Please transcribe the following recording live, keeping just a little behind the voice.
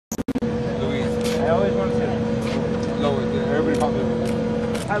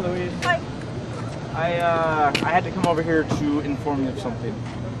Hi, Louise. Hi. I had to come over here to inform you of something.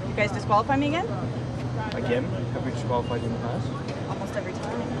 You guys disqualify me again? Again? Have we disqualified you in the past? Almost every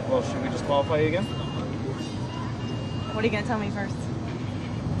time. Well, should we disqualify you again? What are you going to tell me first?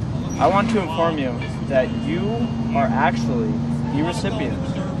 I want to inform you that you are actually the recipient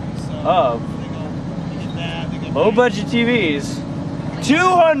of Low Budget TV's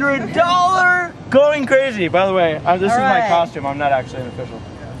 $200 going crazy. By the way, this is my costume. I'm not actually an official.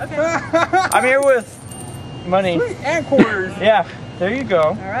 Okay. I'm here with money. And quarters. Yeah, there you go.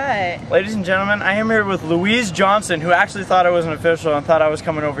 All right. Ladies and gentlemen, I am here with Louise Johnson, who actually thought I was an official and thought I was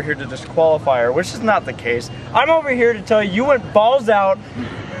coming over here to disqualify her, which is not the case. I'm over here to tell you you went balls out,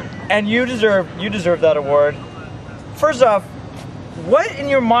 and you deserve that award. First off, what in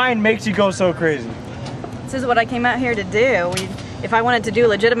your mind makes you go so crazy? This is what I came out here to do. If I wanted to do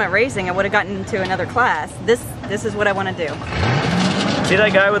legitimate racing, I would have gotten into another class. This is what I want to do. See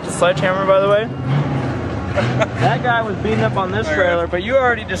that guy with the sledgehammer, by the way? That guy was beating up on this trailer, but you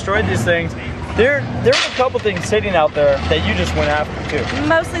already destroyed these things. There were a couple things sitting out there that you just went after too.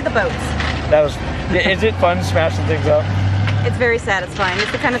 Mostly the boats. Is it fun smashing things up? It's very satisfying.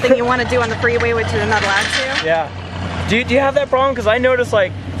 It's the kind of thing you want to do on the freeway, which you're not allowed to. Yeah. Do you have that problem? Because I noticed,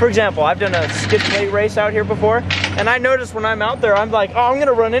 like, for example, I've done a skid plate race out here before, and I noticed when I'm out there, I'm like, oh, I'm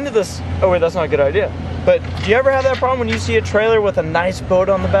gonna run into this. Oh wait, that's not a good idea. But do you ever have that problem when you see a trailer with a nice boat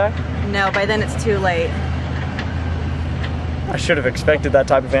on the back? No, by then it's too late. I should have expected that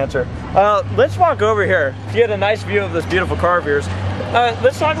type of answer. Let's walk over here to get a nice view of this beautiful car of yours.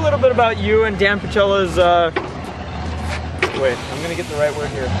 Let's talk a little bit about you and Dan Pacella's, wait, I'm gonna get the right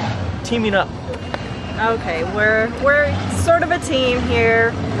word here. Teaming up. Okay, we're sort of a team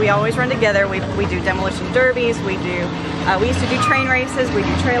here. We always run together. We do demolition derbies. We used to do train races. We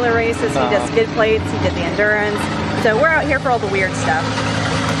do trailer races. He does skid plates. He did the endurance. So we're out here for all the weird stuff.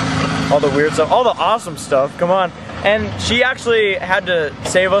 All the weird stuff, all the awesome stuff. Come on. And she actually had to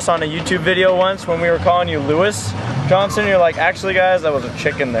save us on a YouTube video once when we were calling you Louise Johnson. You're like, actually, guys, that was a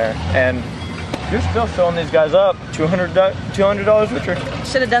chicken there. And you're still filling these guys up. $200, Richard.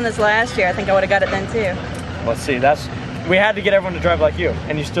 Should have done this last year. I think I would have got it then too. Let's see. We had to get everyone to drive like you,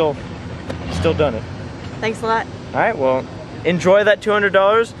 and you still done it. Thanks a lot. All right. Well, enjoy that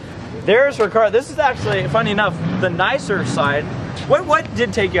 $200. There's her car. This is actually, funny enough, the nicer side. What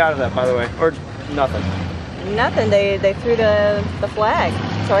did take you out of that, by the way, or nothing? Nothing. They threw the flag,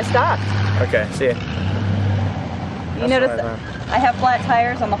 so I stopped. Okay. See ya. You notice I have flat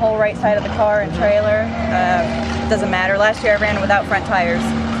tires on the whole right side of the car and trailer. Doesn't matter. Last year I ran without front tires.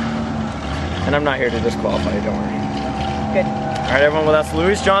 And I'm not here to disqualify you, don't worry. Good. All right, everyone, well, that's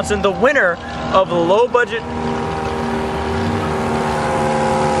Louise Johnson, the winner of the low budget.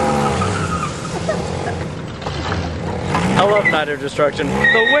 I love Night of Destruction.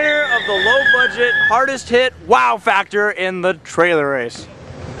 The winner of the low budget, hardest hit wow factor in the trailer race.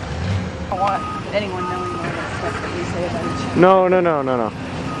 I don't want anyone knowing all that stuff that we say about each other. No.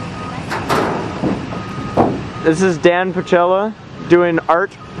 This is Dan Pacella doing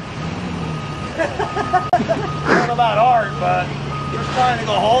art. I don't know about art, but you're finding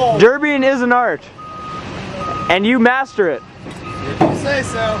a hole. Derbying is an art. And you master it. If you say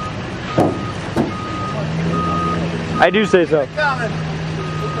so. I do say so. Coming.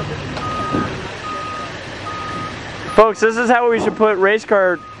 Folks, this is how we should put race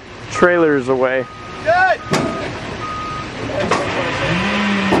car trailers away. Good.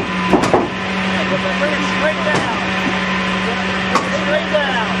 Bring it straight down. Straight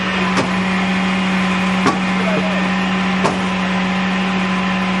down.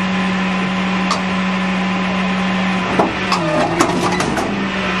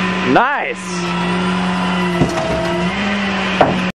 Nice.